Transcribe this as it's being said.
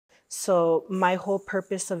So my whole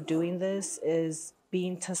purpose of doing this is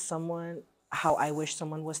being to someone how I wish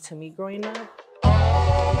someone was to me growing up.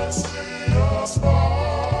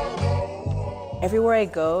 Everywhere I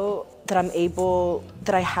go,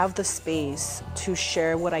 that I have the space to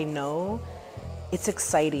share what I know, it's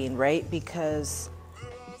exciting, right? Because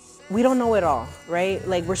we don't know it all, right?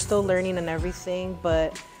 Like we're still learning and everything,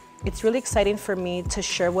 but it's really exciting for me to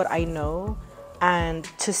share what I know and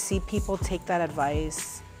to see people take that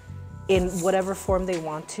advice in whatever form they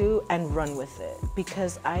want to and run with it.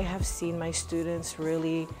 Because I have seen my students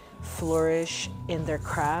really flourish in their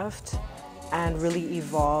craft and really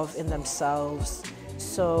evolve in themselves.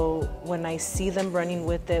 So when I see them running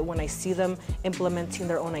with it, when I see them implementing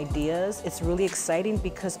their own ideas, it's really exciting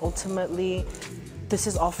because ultimately this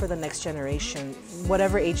is all for the next generation,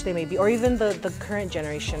 whatever age they may be, or even the current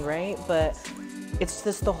generation, right? But it's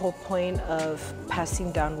just the whole point of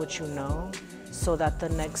passing down what you know so that the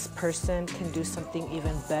next person can do something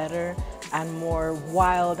even better and more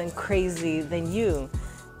wild and crazy than you.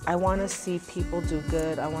 I want to see people do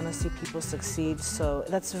good. I want to see people succeed. So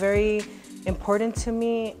that's very important to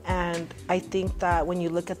me. And I think that when you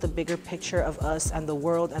look at the bigger picture of us and the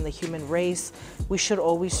world and the human race, we should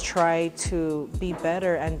always try to be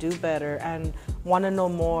better and do better and want to know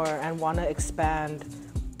more and want to expand